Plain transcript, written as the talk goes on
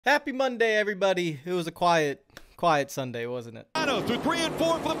Happy Monday, everybody. It was a quiet Sunday, wasn't it? Through 3 and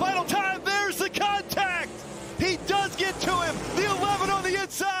 4 for the final time. There's the contact. He does get to him. The 11 on the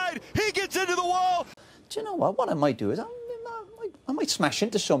inside. He gets into the wall. Do you know what? What I might do is I might smash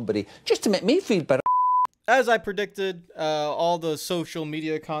into somebody just to make me feel better. As I predicted, all the social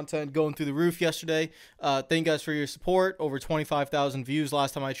media content going through the roof yesterday. Thank you guys for your support. Over 25,000 views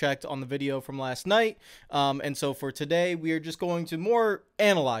last time I checked on the video from last night. And so for today, we are just going to more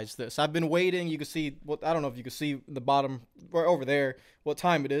analyze this. I've been waiting. You can see what I don't know if you can see the bottom or over there what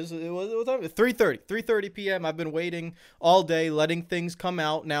time it is. It was 3:30 p.m. I've been waiting all day, letting things come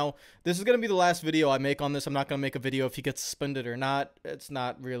out. Now, this is going to be the last video I make on this. I'm not going to make a video if he gets suspended or not. It's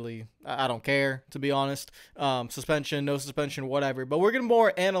not really, I don't care, to be honest. Suspension, no suspension, whatever. But we're going to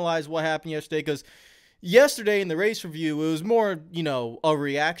more analyze what happened yesterday, because yesterday in the race review, it was more, a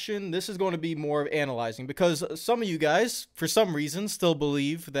reaction. This is going to be more of analyzing, because some of you guys, for some reason, still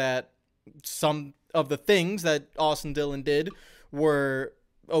believe that some of the things that Austin Dillon did were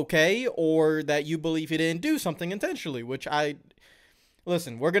okay, or that you believe he didn't do something intentionally, which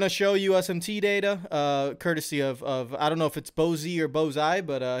listen, we're going to show you SMT data, courtesy of, I don't know if it's Bozy or Bozai,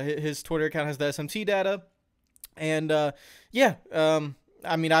 but his Twitter account has the SMT data. And,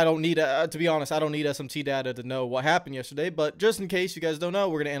 I mean, I don't need, to be honest, I don't need SMT data to know what happened yesterday, but just in case you guys don't know,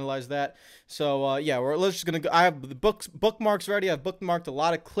 we're going to analyze that. So, yeah, let's just going to go. I have the bookmarks ready. I've bookmarked a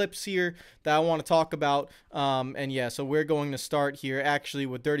lot of clips here that I want to talk about. And yeah, so we're going to start here actually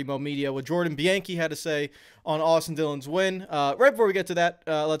with Dirty Mo Media, what Jordan Bianchi had to say on Austin Dillon's win. Right before we get to that,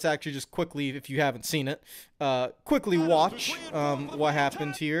 let's actually just quickly, if you haven't seen it, quickly watch what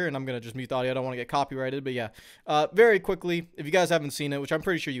happened here. And I'm going to just mute the audio. I don't want to get copyrighted, but yeah, very quickly, if you guys haven't seen it, which I'm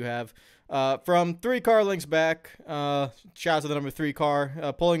pretty sure you have, from 3 car lengths back, shout out to the number 3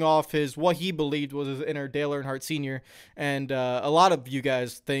 car, pulling off what he believed was his inner Dale Earnhardt Sr. And a lot of you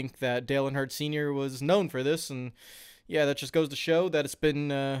guys think that Dale Earnhardt Sr. was known for this, and yeah, that just goes to show that it's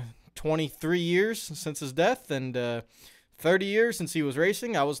been 23 years since his death, and 30 years since he was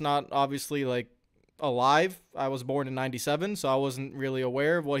racing. I was not obviously alive. I was born in 97, so I wasn't really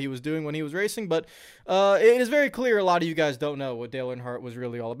aware of what he was doing when he was racing, but it is very clear a lot of you guys don't know what Dale Earnhardt was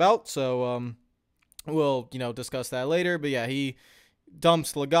really all about, so we'll discuss that later. But yeah, he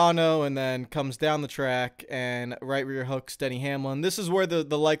dumps Logano and then comes down the track and right rear hooks Denny Hamlin. This is where the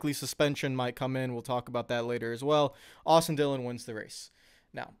likely suspension might come in. We'll talk about that later as well. Austin Dillon wins the race.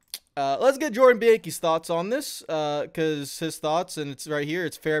 Now, let's get Jordan Bianchi's thoughts on this, because his thoughts, and it's right here,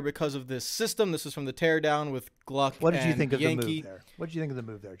 it's fair because of this system. This is from the teardown with Gluck. What did you think Bianchi. of the move there? What did you think of the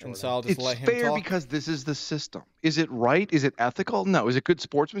move there, Jordan? And so I'll just let him talk. It's fair because this is the system. Is it right? Is it ethical? No. Is it good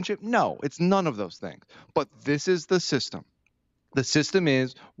sportsmanship? No. It's none of those things. But this is the system. The system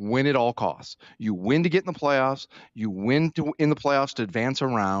is win at all costs. You win to get in the playoffs, you win in the playoffs to advance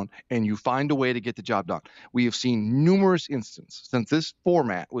around, and you find a way to get the job done. We have seen numerous instances since this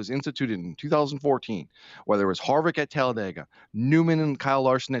format was instituted in 2014, whether it was Harvick at Talladega, Newman and Kyle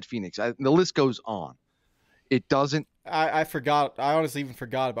Larson at Phoenix. The list goes on. It doesn't. I forgot. I honestly even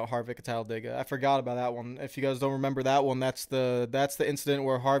forgot about Harvick at Talladega. I forgot about that one. If you guys don't remember that one, that's the incident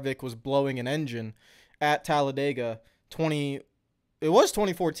where Harvick was blowing an engine at Talladega. It was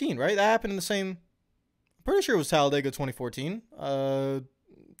 2014, right? That happened in the same. I'm pretty sure it was Talladega 2014. I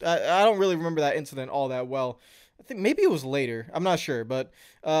don't really remember that incident all that well. I think maybe it was later. I'm not sure, but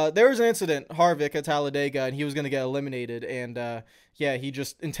there was an incident, Harvick at Talladega, and he was going to get eliminated, and yeah, he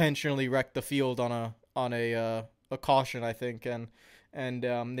just intentionally wrecked the field on a caution, I think, and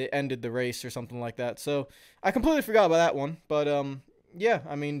they ended the race or something like that. So I completely forgot about that one, but yeah,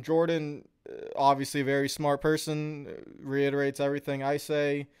 I mean, Jordan, obviously a very smart person, reiterates everything I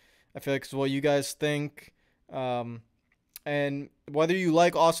say. I feel like it's what you guys think, and whether you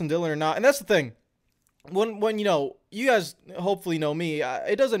like Austin Dillon or not. And that's the thing, when you guys hopefully know me,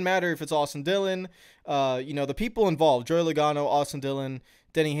 it doesn't matter if it's Austin Dillon, the people involved, Joey Logano, Austin Dillon,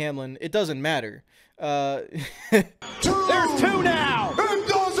 Denny Hamlin, it doesn't matter. There's 2 now. It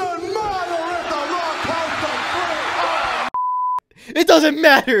doesn't matter if the rock has It doesn't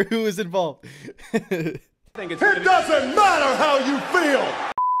matter who is involved. It doesn't matter how you feel.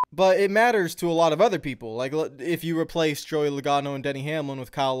 But it matters to a lot of other people. Like, if you replace Joey Logano and Denny Hamlin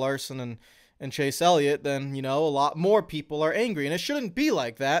with Kyle Larson and Chase Elliott, then, a lot more people are angry. And it shouldn't be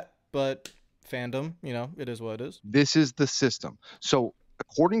like that, but fandom, it is what it is. This is the system. So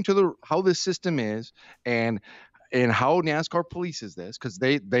according to how this system is and how NASCAR polices this, because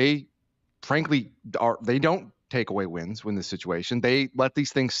they frankly they don't take away wins when this situation. They let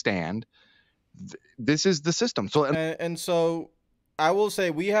these things stand. This is the system. So and so I will say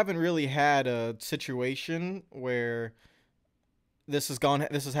we haven't really had a situation where this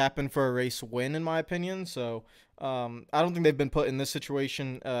has happened for a race win, in my opinion. So I don't think they've been put in this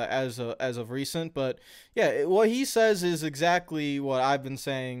situation as of recent. But yeah, what he says is exactly what I've been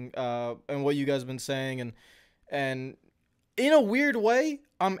saying and what you guys have been saying, and in a weird way,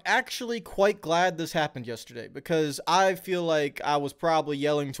 I'm actually quite glad this happened yesterday, because I feel like I was probably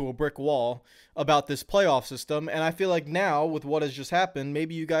yelling to a brick wall about this playoff system, and I feel like now, with what has just happened,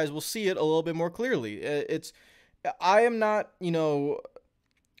 maybe you guys will see it a little bit more clearly. I am not,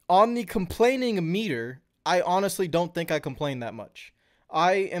 on the complaining meter, I honestly don't think I complain that much.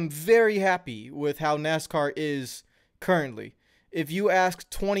 I am very happy with how NASCAR is currently. If you ask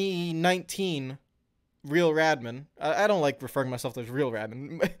 2019 Real Radman, I don't like referring to myself as Real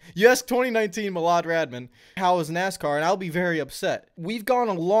Radman. You ask 2019 Milad Radman, how is NASCAR, and I'll be very upset. We've gone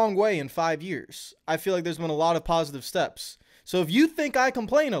a long way in 5 years. I feel like there's been a lot of positive steps. So if you think I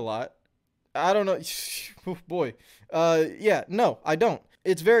complain a lot, I don't know. Oh, boy. Yeah, no, I don't.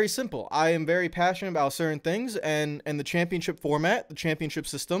 It's very simple. I am very passionate about certain things, and the championship format, the championship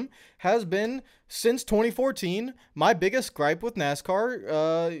system, has been, since 2014, my biggest gripe with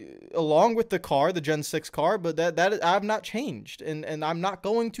NASCAR, along with the car, the Gen 6 car, but that I've not changed, and I'm not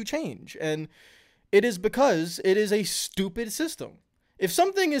going to change. And it is because it is a stupid system. If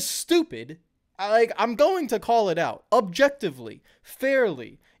something is stupid, I'm going to call it out, objectively,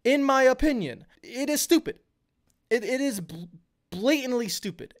 fairly, in my opinion. It is stupid. It is blatantly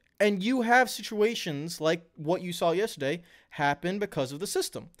stupid. And you have situations like what you saw yesterday happen because of the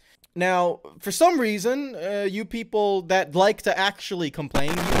system. Now, for some reason, you people that like to actually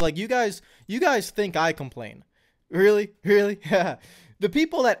complain, you guys think I complain. Really? Yeah. The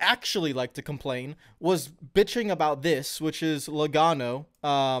people that actually like to complain was bitching about this, which is Logano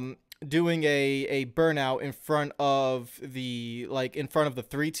doing a burnout in front of the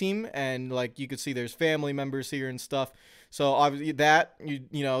 3 team, and you could see there's family members here and stuff. So obviously that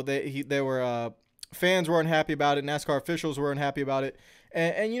there were fans weren't happy about it, NASCAR officials weren't happy about it,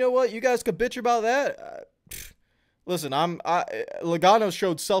 and you know what? You guys could bitch about that. Listen, Logano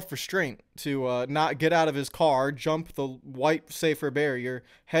showed self-restraint to not get out of his car, jump the white safer barrier,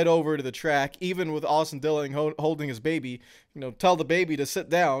 head over to the track, even with Austin Dillon holding his baby. Tell the baby to sit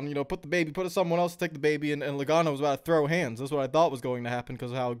down. Put someone else to take the baby, and Logano was about to throw hands. That's what I thought was going to happen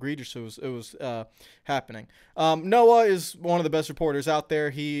because of how egregious it was happening. Noah is one of the best reporters out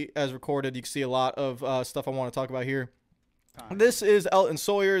there. He has recorded. You can see a lot of stuff I want to talk about here. This is Elton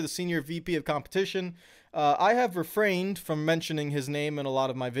Sawyer, the senior VP of competition. I have refrained from mentioning his name in a lot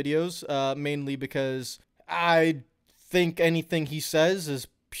of my videos, mainly because I think anything he says is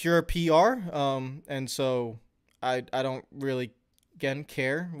pure PR, and so I don't really, again,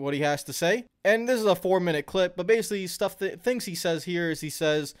 care what he has to say. And this is a 4-minute clip, but basically things he says here is he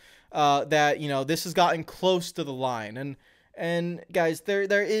says that, this has gotten close to the line. And guys,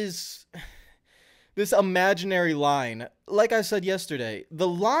 there is this imaginary line. Like I said yesterday, the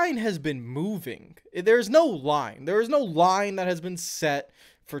line has been moving. There's no line. There is no line that has been set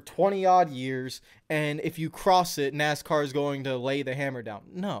for 20 odd years, and if you cross it, NASCAR is going to lay the hammer down.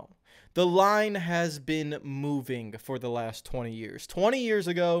 No. The line has been moving for the last 20 years. 20 years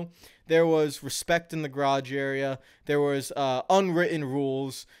ago, there was respect in the garage area. There was unwritten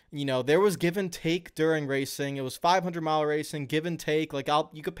rules. There was give and take during racing. It was 500-mile racing, give and take.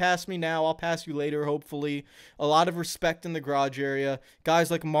 You could pass me now, I'll pass you later, hopefully. A lot of respect in the garage area.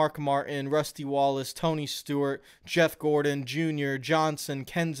 Guys like Mark Martin, Rusty Wallace, Tony Stewart, Jeff Gordon, Jr., Johnson,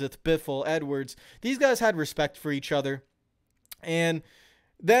 Kenseth, Biffle, Edwards. These guys had respect for each other. And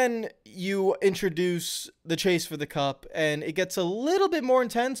then you introduce the chase for the cup, and it gets a little bit more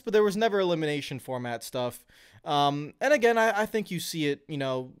intense, but there was never elimination format stuff. And again, I think you see it,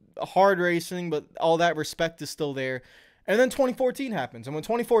 hard racing, but all that respect is still there. And then 2014 happens. And when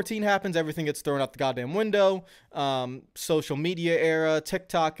 2014 happens, everything gets thrown out the goddamn window. Social media era,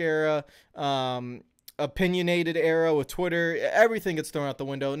 TikTok era, opinionated era with Twitter, everything gets thrown out the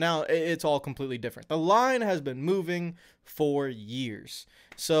window. Now it's all completely different. The line has been moving for years.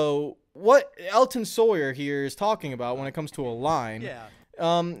 So what Elton Sawyer here is talking about when it comes to a line,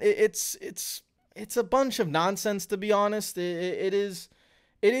 it's a bunch of nonsense, to be honest. It is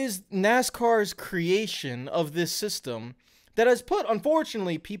NASCAR's creation of this system that has put,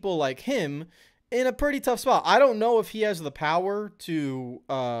 unfortunately, people like him in a pretty tough spot. I don't know if he has the power to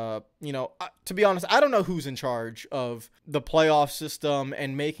you know, to be honest, I don't know who's in charge of the playoff system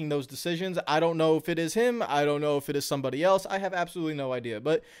and making those decisions. I don't know if it is him. I don't know if it is somebody else. I have absolutely no idea.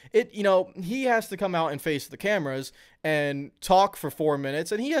 But you know, he has to come out and face the cameras and talk for 4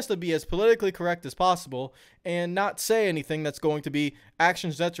 minutes, and he has to be as politically correct as possible and not say anything that's going to be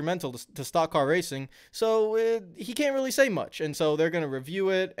actions detrimental to stock car racing. So he can't really say much, and so they're going to review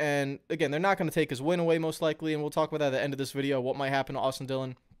it. And again, they're not going to take his win away most likely, and we'll talk about that at the end of this video, what might happen to Austin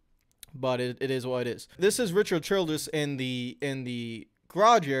Dillon. But it is what it is. This is Richard Childress in the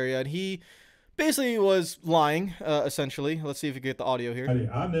garage area, and he basically was lying, essentially. Let's see if we get the audio here.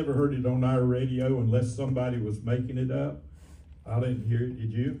 I never heard it on our radio unless somebody was making it up. I didn't hear it.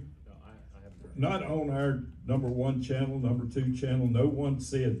 Did you? No, I haven't heard it. Not on our #1 channel, #2 channel. No one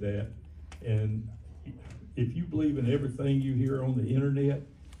said that. And if you believe in everything you hear on the internet,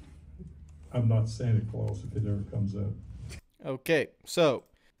 I'm not Santa Claus if it ever comes up. Okay, so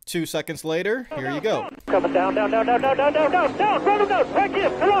 2 seconds later, here you go. Coming down, run him down, back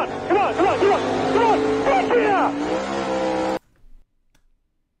in, come on, back here!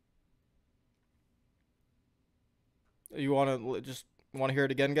 You want to hear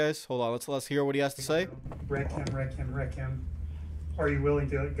it again, guys? Hold on, let's hear what he has to say. Wreck him. Are you willing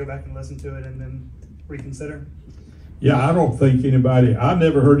to go back and listen to it and then reconsider? Yeah, I don't think anybody, I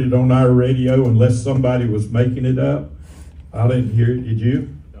never heard it on our radio unless somebody was making it up. I didn't hear it. Did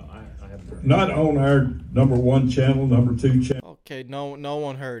you? Not on our #1 channel, #2 channel. Okay, no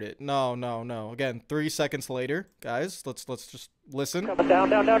one heard it. No. Again, 3 seconds later, guys. Let's just listen. Coming down,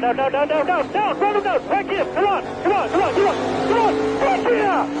 run him down, back in, come on, back here!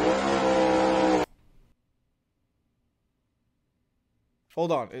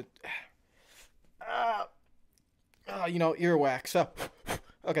 Hold on. You know, earwax.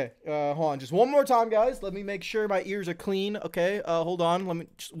 Okay, hold on, just one more time, guys. Let me make sure my ears are clean. Okay, hold on. Let me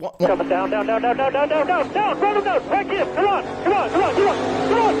just coming down, run him down, back in, come on,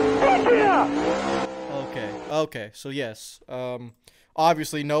 back here! Okay. So yes,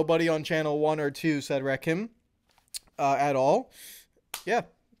 obviously nobody on channel 1 or 2 said wreck him, at all. Yeah.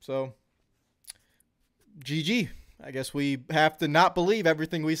 So, GG. I guess we have to not believe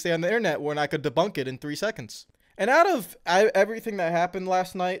everything we say on the internet when I could debunk it in 3 seconds. And out of everything that happened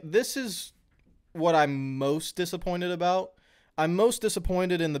last night, this is what I'm most disappointed about. I'm most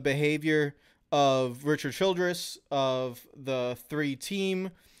disappointed in the behavior of Richard Childress, of the 3 team.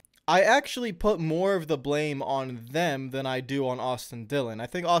 I actually put more of the blame on them than I do on Austin Dillon. I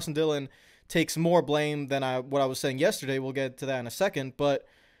think Austin Dillon takes more blame than what I was saying yesterday. We'll get to that in a second. But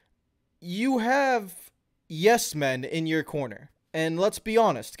you have yes men in your corner. And let's be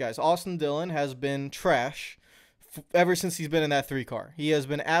honest, guys. Austin Dillon has been trash ever since he's been in that 3 car. He has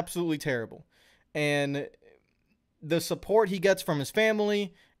been absolutely terrible. And the support he gets from his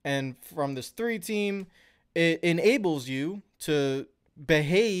family and from this 3 team, it enables you to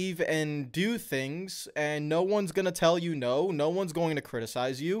behave and do things, and no one's going to tell you no. No one's going to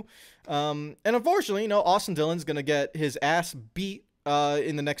criticize you. And unfortunately, you know, Austin Dillon's going to get his ass beat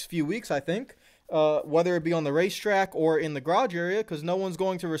in the next few weeks, I think. Whether it be on the racetrack or in the garage area, because no one's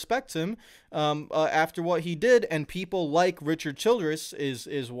going to respect him after what he did, and people like Richard Childress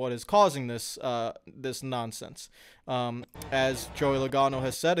is what is causing this this nonsense. As Joey Logano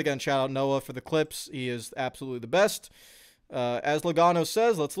has said, again, shout out Noah for the clips. He is absolutely the best. As Logano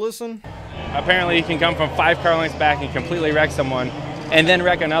says, let's listen. Apparently, you can come from 5 car lengths back and completely wreck someone, and then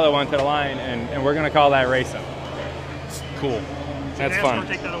wreck another one to the line, and we're going to call that racing. It's cool. That's fun.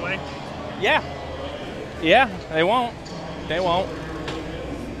 Take that away? Yeah, they won't.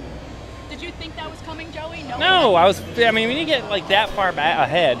 Did you think that was coming, Joey? No, I mean, when you get like that far back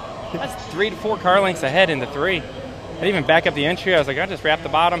ahead, that's 3 to 4 car lengths ahead into 3. I didn't even back up the entry. I was like, I'll just wrap the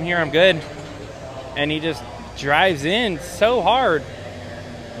bottom here, I'm good. And he just drives in so hard.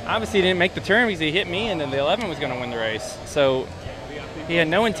 Obviously, he didn't make the turn because he hit me, and then the 11 was going to win the race. So he had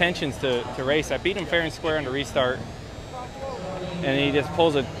no intentions to race. I beat him fair and square on the restart, and he just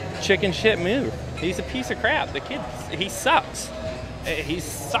pulls a chicken shit move. He's a piece of crap. The kid, he sucks. He's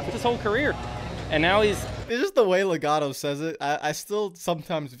sucked his whole career. And now he's... It's just the way Logano says it. I still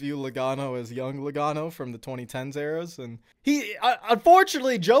sometimes view Logano as young Logano from the 2010s eras. And he,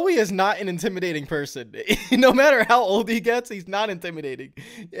 unfortunately, Joey is not an intimidating person. No matter how old he gets, he's not intimidating.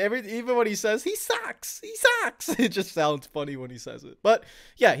 Even when he says, he sucks. It just sounds funny when he says it. But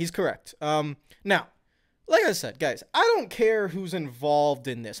yeah, he's correct. Now, like I said, guys, I don't care who's involved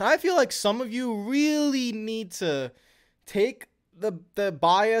in this. I feel like some of you really need to take the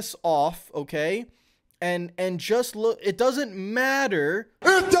bias off, okay? And just look, it doesn't matter.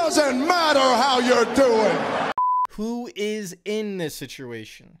 It doesn't matter how you're doing. Who is in this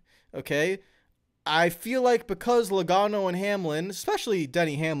situation. Okay. I feel like because Logano and Hamlin, especially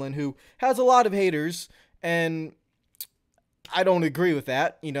Denny Hamlin, who has a lot of haters, and I don't agree with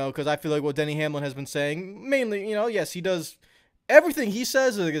that, you know, because I feel like what Denny Hamlin has been saying, mainly, you know, yes, he does. Everything he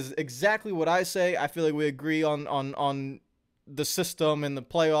says is exactly what I say. I feel like we agree on the system and the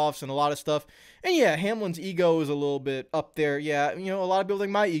playoffs and a lot of stuff. And yeah, Hamlin's ego is a little bit up there. Yeah, you know, a lot of people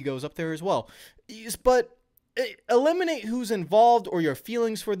think my ego is up there as well. But eliminate who's involved or your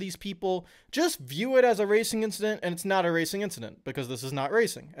feelings for these people. Just view it as a racing incident, and it's not a racing incident because this is not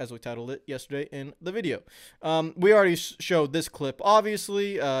racing, as we titled it yesterday in the video. We already showed this clip,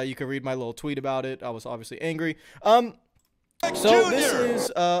 obviously. You can read my little tweet about it. I was obviously angry. So this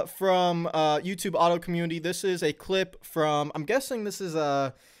is from YouTube Auto Community. This is a clip from, I'm guessing this is,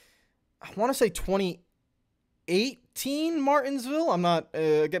 I want to say 2018 Martinsville. I'm not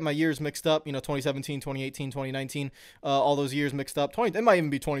getting my years mixed up. You know, 2017, 2018, 2019, all those years mixed up. It might even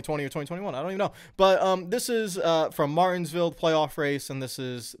be 2020 or 2021. I don't even know. But this is from Martinsville, the playoff race, and this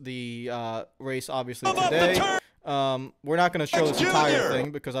is the race, obviously, today. We're not going to show this entire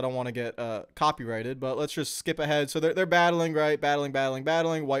thing because I don't want to get copyrighted, but let's just skip ahead. So they're battling, right? Battling.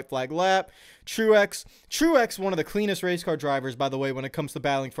 White flag lap. Truex, one of the cleanest race car drivers, by the way, when it comes to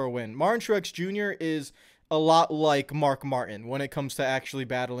battling for a win. Martin Truex Jr. is a lot like Mark Martin when it comes to actually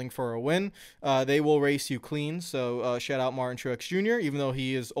battling for a win. They will race you clean. So shout out Martin Truex Jr., even though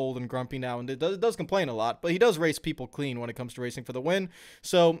he is old and grumpy now and does complain a lot, but he does race people clean when it comes to racing for the win.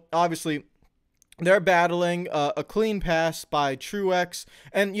 So obviously, they're battling a clean pass by Truex,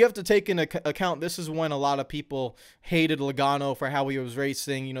 and you have to take into account this is when a lot of people hated Logano for how he was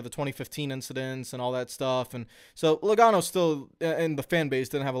racing, you know, the 2015 incidents and all that stuff, and so Logano still, and the fan base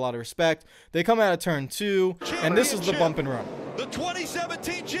didn't have a lot of respect. They come out of turn 2, and this is the bump and run. The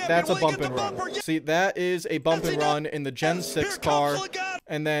 2017 champion. That's a bump and run. See, that is a bump and run in the Gen 6 car.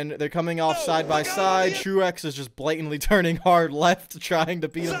 And then they're coming off side by side. Truex is just blatantly turning hard left, trying to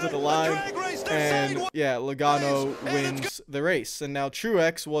beat him to the line. And yeah, Logano wins the race. And now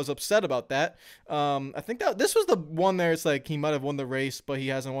Truex was upset about that. I think that this was the one there. It's like he might have won the race, but he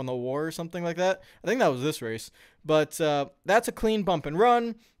hasn't won the war or something like that. I think that was this race. But that's a clean bump and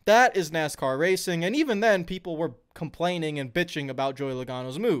run. That is NASCAR racing. And even then, people were complaining and bitching about Joey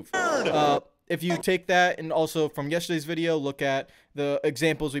Logano's move. If you take that and also from yesterday's video, look at the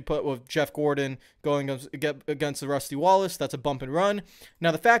examples we put with Jeff Gordon going against the Rusty Wallace, that's a bump and run.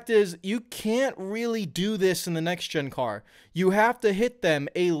 Now, the fact is, you can't really do this in the next-gen car. You have to hit them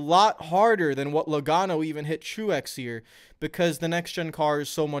a lot harder than what Logano even hit Truex here because the next-gen car is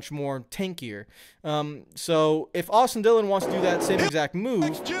so much more tankier. So if Austin Dillon wants to do that same exact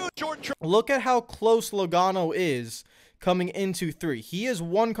move, look at how close Logano is coming into 3. He is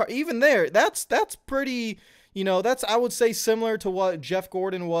one car. Even there, that's pretty, you know, that's, I would say, similar to what Jeff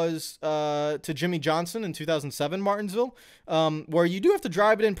Gordon was to Jimmy Johnson in 2007 Martinsville, where you do have to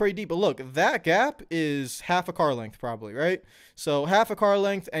drive it in pretty deep. But look, that gap is half a car length probably, right? So half a car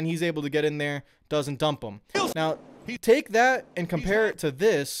length, and he's able to get in there, doesn't dump him. Now, take that and compare it to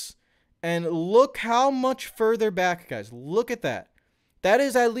this, and look how much further back, guys. Look at that. That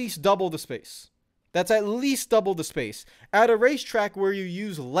is at least double the space. That's at least double the space. At a racetrack where you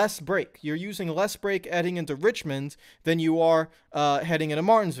use less brake, you're using less brake heading into Richmond than you are heading into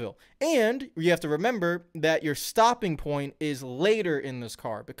Martinsville. And you have to remember that your stopping point is later in this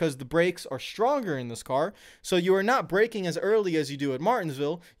car because the brakes are stronger in this car. So you are not braking as early as you do at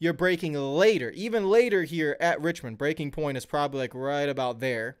Martinsville. You're braking later, even later here at Richmond. Braking point is probably like right about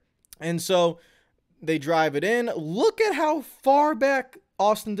there. And so they drive it in. Look at how far back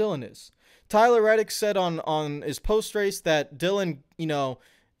Austin Dillon is. Tyler Reddick said on his post-race that Dillon, you know,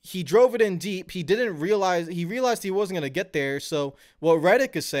 he drove it in deep. He realized he wasn't going to get there. So what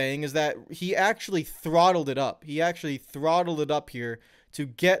Reddick is saying is that he actually throttled it up. He actually throttled it up here to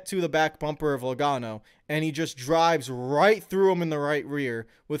get to the back bumper of Logano, and he just drives right through him in the right rear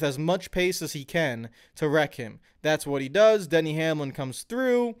with as much pace as he can to wreck him. That's what he does. Denny Hamlin comes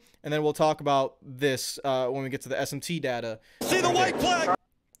through, and then we'll talk about this when we get to the SMT data. See the white flag.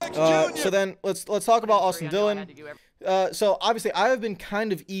 So then let's talk about Austin Dillon. So obviously I have been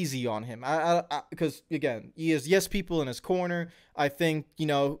kind of easy on him because again, he has yes people in his corner. I think, you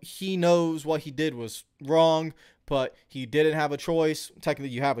know, he knows what he did was wrong, but he didn't have a choice.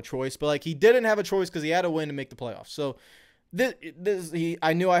 Technically you have a choice, but like he didn't have a choice because he had to win to make the playoffs. So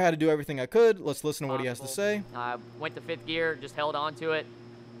I knew I had to do everything I could. Let's listen to what he has to say. I went to 5th gear, just held on to it,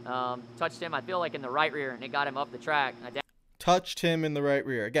 touched him, I feel like in the right rear, and it got him up the track. Touched him in the right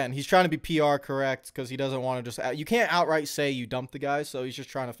rear. Again, he's trying to be PR correct because he doesn't want to just... You can't outright say you dumped the guy, so he's just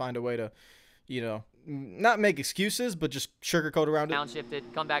trying to find a way to, you know, not make excuses, but just sugarcoat around it. Downshifted,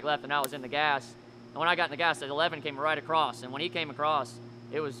 come back left, and I was in the gas. And when I got in the gas, the 11 came right across. And when he came across,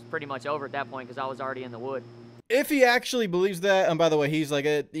 it was pretty much over at that point because I was already in the wood. If he actually believes that, and by the way, he's like,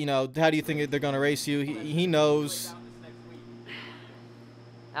 you know, how do you think they're going to race you? He knows.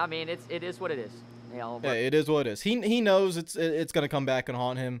 I mean, it is what it is. You know, yeah, it is what it is. He knows it's going to come back and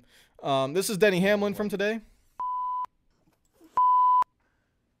haunt him. This is Denny Hamlin from today.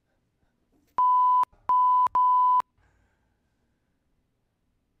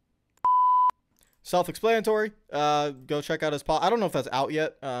 Self-explanatory. Go check out his pod. I don't know if that's out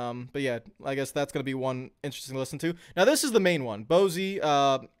yet. But yeah, I guess that's going to be one interesting to listen to. Now, this is the main one. Bozy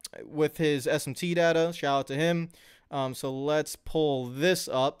with his SMT data. Shout out to him. So let's pull this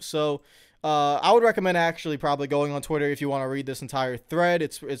up. So I would recommend actually probably going on Twitter if you want to read this entire thread.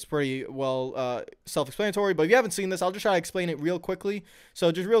 It's pretty well self-explanatory. But if you haven't seen this, I'll just try to explain it real quickly.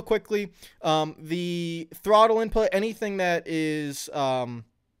 So just real quickly, the throttle input, anything that is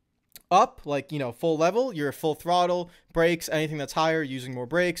up, like, you know, full level, you're full throttle. Brakes, anything that's higher, using more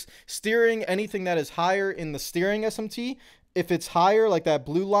brakes. Steering, anything that is higher in the steering SMT. If it's higher, like that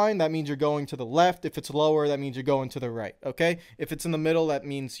blue line, that means you're going to the left. If it's lower, that means you're going to the right, okay? If it's in the middle, that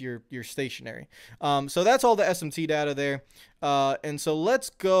means you're stationary. So that's all the SMT data there. And so let's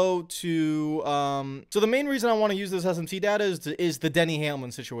go to, so the main reason I want to use this SMT data is the Denny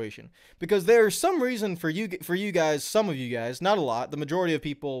Hamlin situation. Because there's some reason for you guys, some of you guys, not a lot, the majority of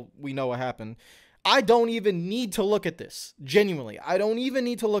people, we know what happened. I don't even need to look at this. Genuinely, I don't even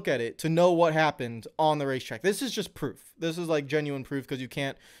need to look at it to know what happened on the racetrack. This is just proof. This is like genuine proof because you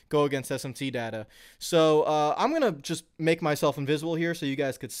can't go against SMT data. So I'm going to just make myself invisible here so you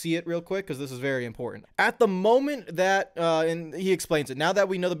guys could see it real quick because this is very important. At the moment that, and he explains it, now that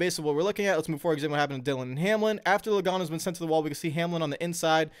we know the base of what we're looking at, let's move forward, examine what happened to Dylan and Hamlin. After Logano's been sent to the wall, we can see Hamlin on the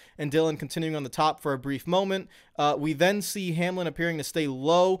inside and Dylan continuing on the top for a brief moment. We then see Hamlin appearing to stay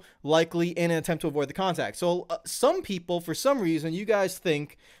low, likely in an attempt to avoid the contact. So some people, for some reason, you guys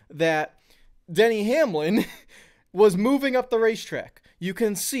think that Denny Hamlin was moving up the racetrack. You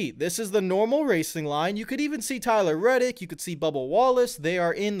can see this is the normal racing line. You could even see Tyler Reddick. You could see Bubba Wallace. They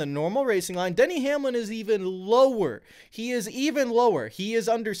are in the normal racing line. Denny Hamlin is even lower. He is even lower. He is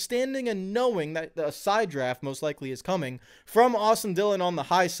understanding and knowing that a side draft most likely is coming from Austin Dillon on the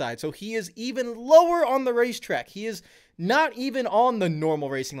high side. So he is even lower on the racetrack. He is not even on the normal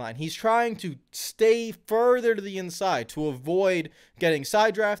racing line. He's trying to stay further to the inside to avoid getting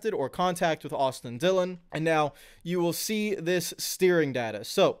side drafted or contact with Austin Dillon. And now you will see this steering data.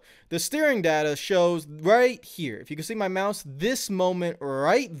 So the steering data shows right here. If you can see my mouse, this moment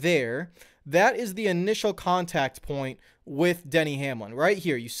right there, that is the initial contact point with Denny Hamlin. Right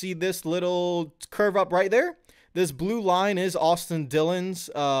here, you see this little curve up right there? This blue line is Austin Dillon's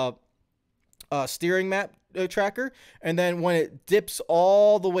steering map tracker, and then when it dips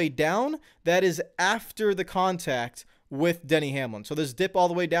all the way down, that is after the contact with Denny Hamlin. So this dip all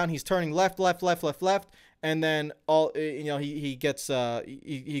the way down, he's turning left, left, left, left, left, and then all, you know, he gets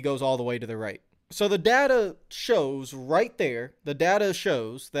he goes all the way to the right. So the data shows right there, the data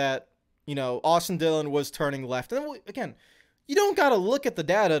shows that, you know, Austin Dillon was turning left. And again, you don't got to look at the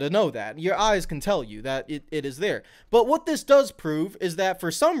data to know that. Your eyes can tell you that it is there. But what this does prove is that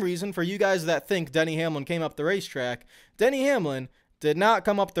for some reason, for you guys that think Denny Hamlin came up the racetrack, Denny Hamlin did not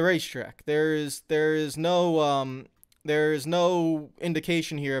come up the racetrack. There is no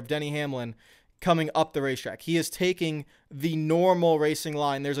indication here of Denny Hamlin coming up the racetrack. He is taking the normal racing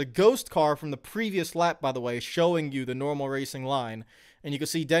line. There's a ghost car from the previous lap, by the way, showing you the normal racing line. And you can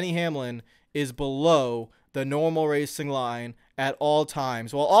see Denny Hamlin is below the normal racing line at all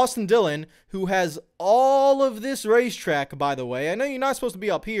times. While Austin Dillon, who has all of this racetrack, by the way, I know you're not supposed to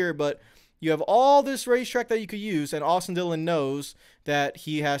be up here, but you have all this racetrack that you could use, and Austin Dillon knows that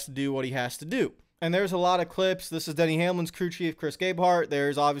he has to do what he has to do. And there's a lot of clips. This is Denny Hamlin's crew chief, Chris Gabehart.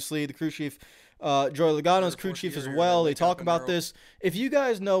 There's obviously the crew chief, Joey Logano's crew chief as well. They talk about this. If you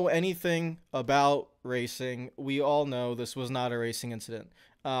guys know anything about racing, we all know this was not a racing incident.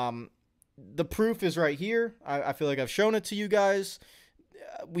 The proof is right here. I feel like I've shown it to you guys.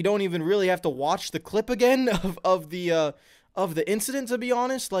 We don't even really have to watch the clip again of the incident, to be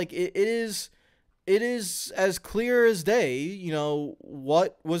honest. Like it is as clear as day, you know,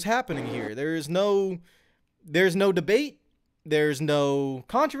 what was happening here. There's no debate. There's no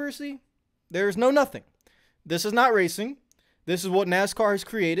controversy. There's no nothing. This is not racing. This is what NASCAR has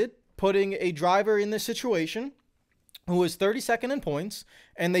created, putting a driver in this situation who is 32nd in points,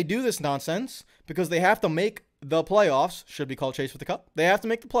 and they do this nonsense because they have to make the playoffs. Should be called Chase with the Cup. They have to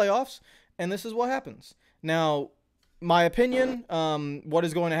make the playoffs, and this is what happens. Now, my opinion, what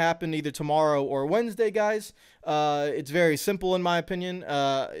is going to happen either tomorrow or Wednesday, guys, it's very simple in my opinion.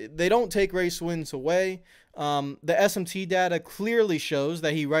 They don't take race wins away. The SMT data clearly shows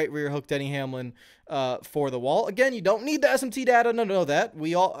that he right rear hooked Denny Hamlin for the wall. Again, you don't need the SMT data to know that.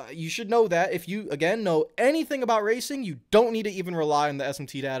 You should know that. If you, again, know anything about racing, you don't need to even rely on the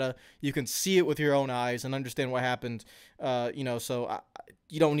SMT data. You can see it with your own eyes and understand what happened, so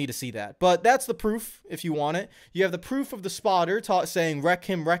you don't need to see that. But that's the proof if you want it. You have the proof of the spotter saying, wreck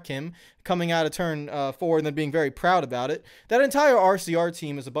him, coming out of turn 4 and then being very proud about it. That entire RCR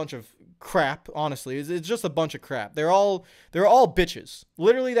team is a bunch of crap, honestly. It's just a bunch of crap. They're all bitches.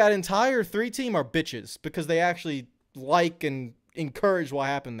 Literally, that entire 3 team are bitches because they actually like and encourage what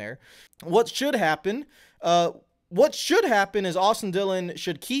happened there. What should happen is Austin Dillon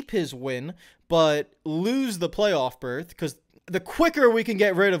should keep his win, but lose the playoff berth, because the quicker we can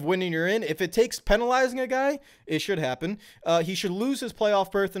get rid of winning you're in, if it takes penalizing a guy, it should happen. He should lose his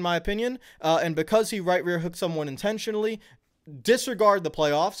playoff berth, in my opinion, and because he right rear hooked someone intentionally, disregard the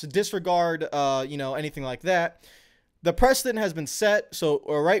playoffs, disregard, anything like that. The precedent has been set, so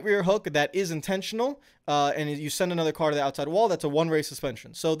a right rear hook that is intentional, and you send another car to the outside wall, that's a 1 race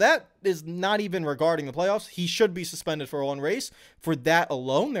suspension. So that is not even regarding the playoffs. He should be suspended for 1 race. For that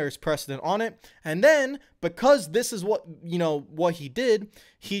alone, there's precedent on it. And then, because this is what he did,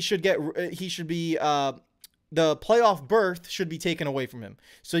 the playoff berth should be taken away from him.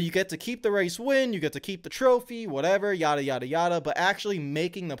 So you get to keep the race win, you get to keep the trophy, whatever, yada, yada, yada. But actually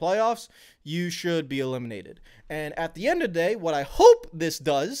making the playoffs, you should be eliminated. And at the end of the day, what I hope this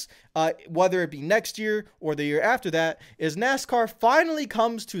does, whether it be next year or the year after that, is NASCAR finally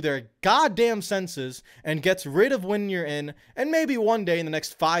comes to their goddamn senses and gets rid of when you're in, and maybe one day in the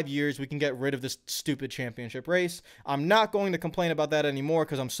next 5 years we can get rid of this stupid championship race. I'm not going to complain about that anymore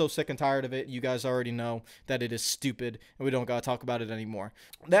because I'm so sick and tired of it. You guys already know that it is stupid and we don't gotta talk about it anymore.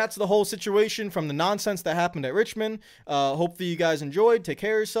 That's the whole situation from the nonsense that happened at Richmond. Hopefully you guys enjoyed. Take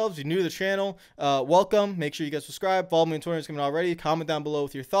care of yourselves. If you're new to the channel, welcome. Make sure you guys subscribe. Follow me on Twitter if you haven't already. Comment down below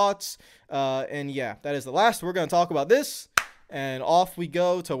with your thoughts. And yeah, that is the last. We're going to talk about this. And off we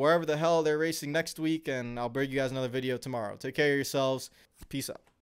go to wherever the hell they're racing next week. And I'll bring you guys another video tomorrow. Take care of yourselves. Peace out.